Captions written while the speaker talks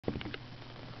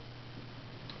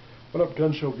What up,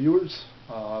 Gun Show viewers?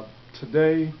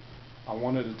 Today I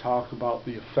wanted to talk about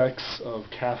the effects of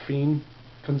caffeine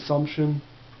consumption.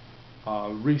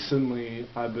 Recently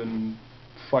I've been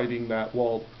fighting that,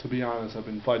 well, to be honest, I've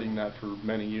been fighting that for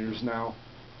many years now.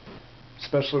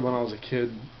 Especially when I was a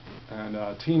kid and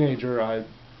a teenager, I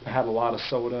had a lot of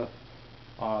soda.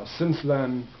 Since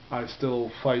then, I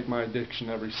still fight my addiction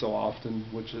every so often,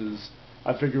 which is,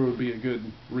 I figure would be a good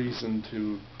reason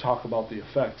to talk about the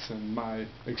effects and my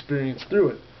experience through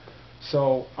it.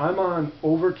 So I'm on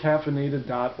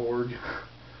overcaffeinated.org,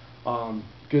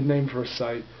 good name for a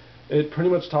site. It pretty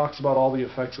much talks about all the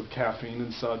effects of caffeine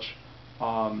and such.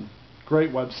 Great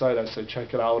website, I say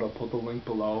check it out, I'll put the link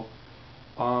below.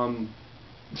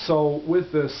 So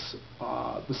with this,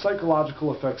 the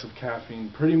psychological effects of caffeine,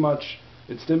 pretty much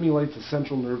it stimulates the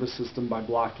central nervous system by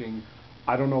blocking,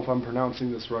 I don't know if I'm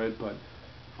pronouncing this right, but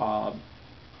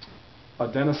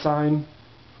adenosine.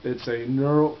 It's a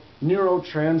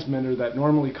neurotransmitter that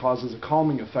normally causes a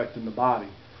calming effect in the body.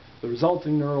 The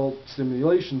resulting neural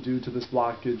stimulation due to this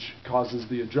blockage causes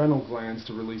the adrenal glands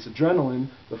to release adrenaline,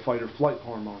 the fight or flight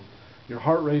hormone. Your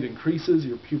heart rate increases,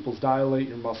 your pupils dilate,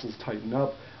 your muscles tighten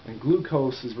up, and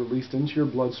glucose is released into your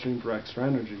bloodstream for extra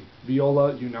energy.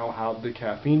 Viola, you now have the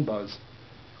caffeine buzz.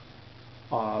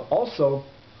 Also,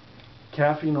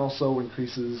 caffeine also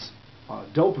increases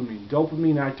dopamine.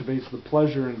 Dopamine activates the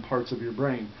pleasure in parts of your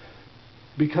brain.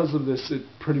 Because of this, it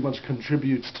pretty much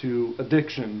contributes to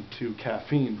addiction to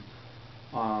caffeine.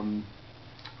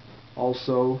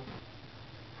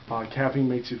 Caffeine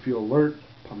makes you feel alert,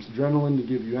 pumps adrenaline to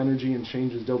give you energy, and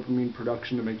changes dopamine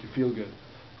production to make you feel good.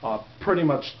 Pretty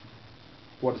much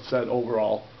what it said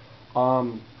overall.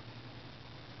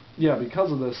 Yeah,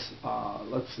 because of this,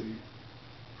 let's see.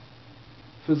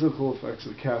 Physical effects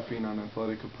of caffeine on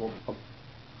athletic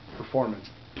performance.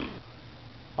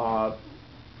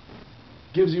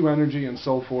 Gives you energy and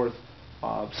so forth.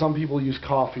 Some people use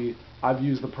coffee. I've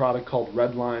used the product called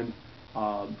Redline.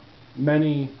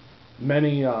 Many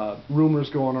rumors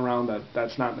going around that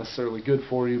that's not necessarily good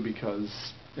for you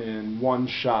because in one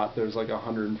shot there's like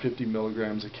 150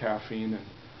 milligrams of caffeine and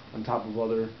on top of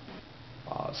other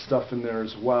stuff in there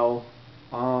as well.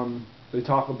 They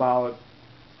talk about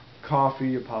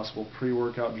coffee, a possible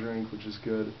pre-workout drink, which is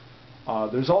good.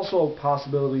 There's also a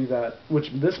possibility that,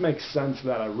 which this makes sense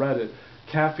that I read it,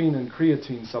 caffeine and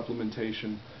creatine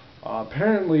supplementation.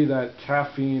 Apparently that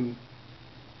caffeine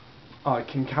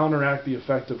can counteract the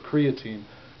effect of creatine.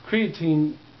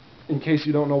 Creatine, in case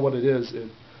you don't know what it is, it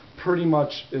pretty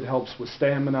much it helps with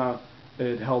stamina.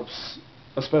 It helps,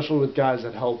 especially with guys,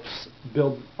 it helps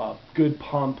build a good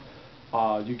pump.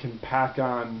 You can pack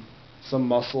on some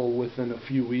muscle within a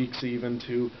few weeks even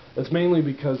too. It's mainly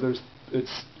because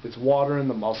it's water in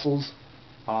the muscles.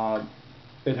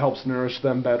 It helps nourish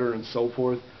them better and so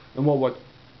forth. And what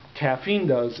caffeine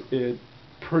does, it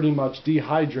pretty much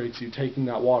dehydrates you, taking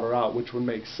that water out, which would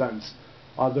make sense.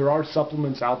 There are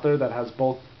supplements out there that has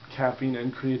both caffeine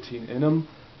and creatine in them,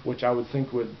 which I would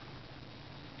think would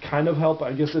kind of help.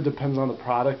 I guess it depends on the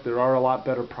product. There are a lot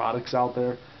better products out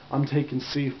there. I'm taking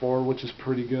C4, which is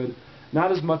pretty good. Not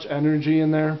as much energy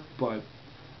in there, but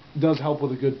does help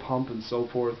with a good pump and so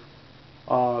forth.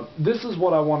 This is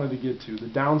what I wanted to get to, the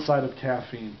downside of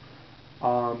caffeine.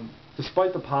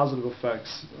 Despite the positive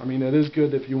effects, I mean, it is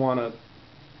good if you want to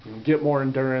get more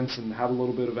endurance and have a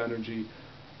little bit of energy.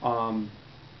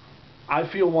 I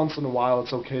feel once in a while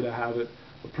it's okay to have it,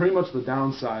 but pretty much the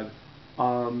downside,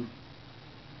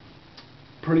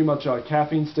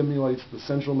 caffeine stimulates the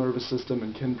central nervous system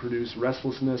and can produce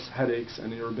restlessness, headaches,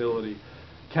 and irritability.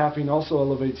 Caffeine also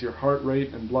elevates your heart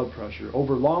rate and blood pressure.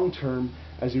 Over long term,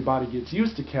 as your body gets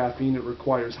used to caffeine, it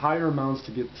requires higher amounts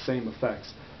to get the same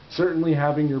effects. Certainly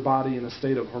having your body in a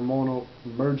state of hormonal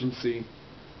emergency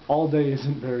all day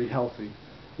isn't very healthy,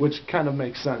 which kind of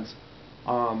makes sense.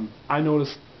 I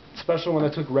noticed, especially when I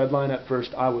took Redline at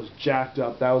first, I was jacked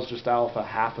up. That was just alpha,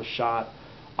 half a shot.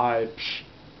 I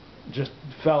just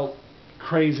felt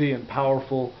crazy and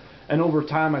powerful, and over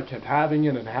time I kept having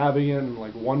it and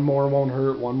like one more won't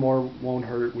hurt, one more won't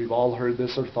hurt. We've all heard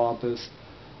this or thought this.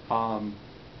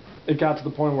 It got to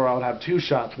the point where I would have 2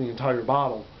 shots of the entire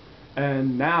bottle,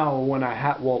 and now when I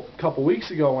had, well, a couple weeks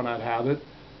ago when I'd have it,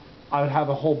 I would have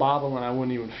a whole bottle and I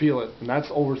wouldn't even feel it, and that's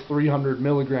over 300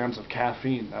 milligrams of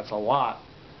caffeine. That's a lot.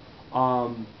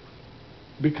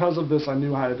 Because of this, I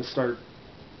knew I had to start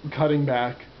cutting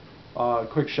back.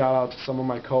 Quick shout out to some of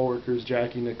my coworkers,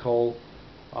 Jackie, Nicole,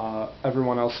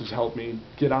 everyone else who's helped me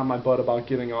get on my butt about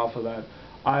getting off of that.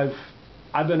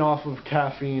 I've been off of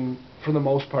caffeine for the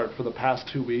most part for the past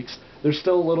 2 weeks. There's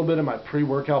still a little bit in my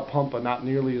pre-workout pump, but not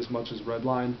nearly as much as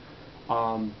Redline.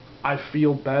 I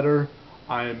feel better.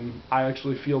 I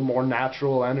actually feel more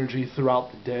natural energy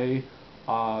throughout the day.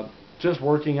 Just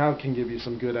working out can give you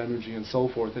some good energy and so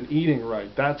forth. And eating right,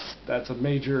 that's a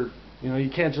major. You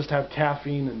can't just have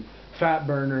caffeine and fat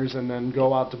burners and then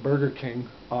go out to Burger King,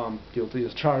 guilty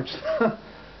as charged,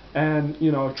 and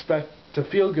expect to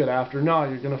feel good after. No,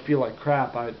 you're gonna feel like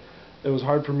crap. It was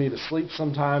hard for me to sleep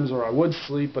sometimes, or I would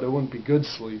sleep, but it wouldn't be good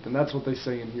sleep, and that's what they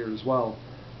say in here as well.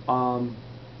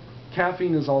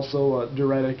 Caffeine is also a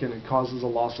diuretic, and it causes a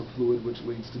loss of fluid, which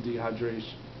leads to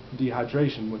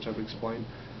dehydration, which I've explained.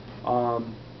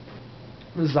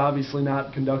 This is obviously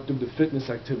not conducive to fitness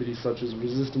activities such as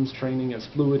resistance training, as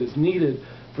fluid is needed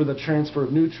for the transfer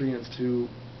of nutrients to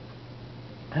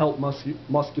help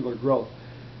muscular growth.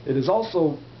 It is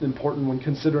also important when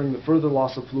considering the further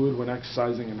loss of fluid when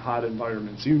exercising in hot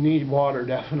environments. You need water,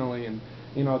 definitely, and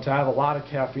to have a lot of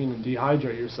caffeine and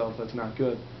dehydrate yourself, that's not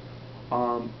good.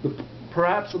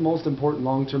 Perhaps the most important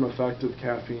long-term effect of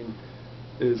caffeine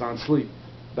is on sleep.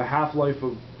 The half-life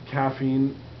of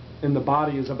caffeine in the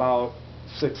body is about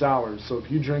 6 hours. So if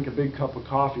you drink a big cup of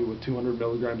coffee with 200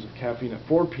 milligrams of caffeine at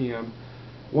 4 p.m.,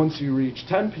 once you reach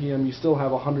 10 p.m., you still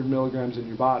have 100 milligrams in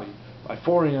your body. By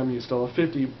 4 a.m., you still have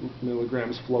 50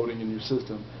 milligrams floating in your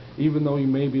system. Even though you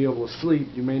may be able to sleep,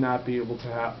 you may not be able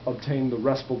to obtain the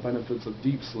restful benefits of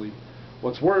deep sleep.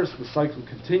 What's worse, the cycle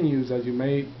continues as you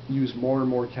may use more and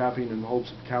more caffeine in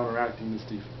hopes of counteracting this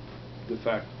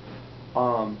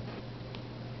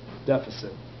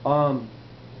deficit.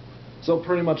 So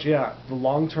pretty much, yeah, the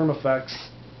long-term effects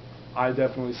I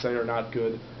definitely say are not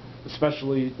good,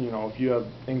 especially, if you have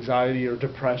anxiety or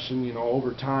depression,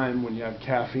 over time when you have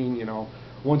caffeine,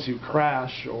 once you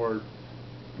crash or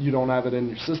you don't have it in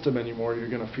your system anymore, you're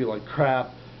going to feel like crap,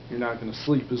 you're not going to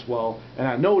sleep as well. And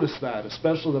I noticed that,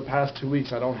 especially the past 2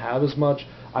 weeks, I don't have as much.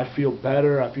 I feel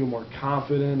better, I feel more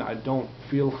confident, I don't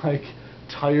feel like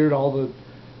tired all the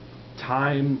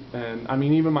time. And I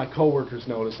mean, even my coworkers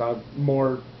notice I have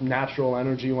more natural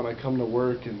energy when I come to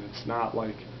work, and it's not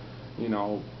like,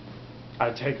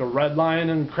 I take a red line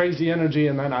and crazy energy,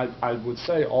 and then I would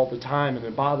say all the time, and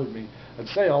it bothered me, I'd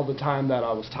say all the time that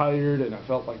I was tired and I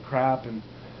felt like crap, and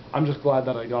I'm just glad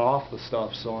that I got off the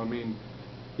stuff. So I mean,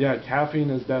 yeah, caffeine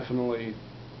is definitely,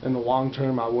 in the long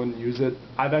term, I wouldn't use it.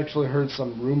 I've actually heard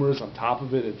some rumors on top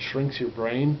of it, it shrinks your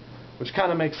brain, which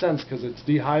kind of makes sense because it's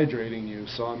dehydrating you.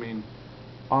 So I mean,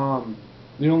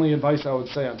 the only advice I would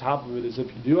say on top of it is if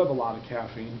you do have a lot of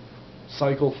caffeine,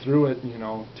 cycle through it,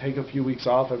 take a few weeks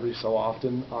off every so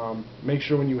often. Make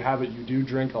sure when you have it, you do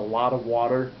drink a lot of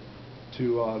water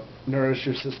to nourish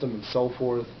your system and so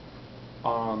forth.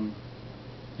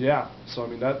 Yeah, so I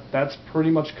mean, that's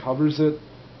pretty much covers it.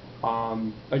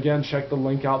 Again, check the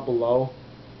link out below.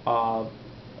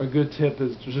 A good tip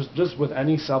is just with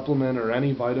any supplement or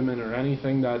any vitamin or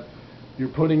anything that you're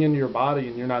putting into your body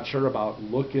and you're not sure about,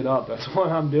 look it up. That's what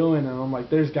I'm doing, and I'm like,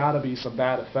 there's got to be some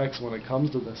bad effects when it comes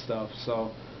to this stuff.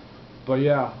 So, but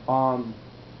yeah,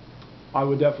 I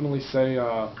would definitely say,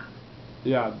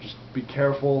 yeah, just be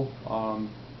careful.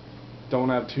 Don't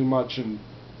have too much and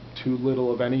too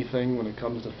little of anything when it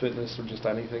comes to fitness or just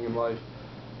anything in life.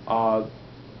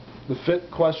 The fitness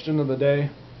question of the day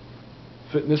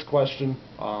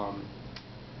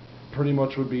pretty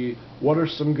much would be, what are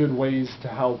some good ways to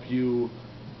help you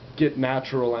get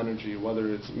natural energy,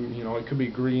 whether it's, it could be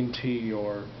green tea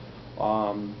or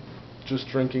just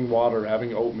drinking water,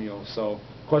 having oatmeal. So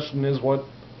question is, what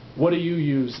do you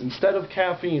use instead of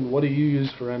caffeine? What do you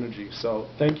use for energy? So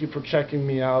thank you for checking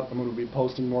me out. I'm going to be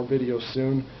posting more videos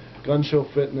soon. Gun Show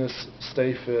Fitness,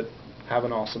 stay fit, have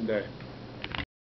an awesome day.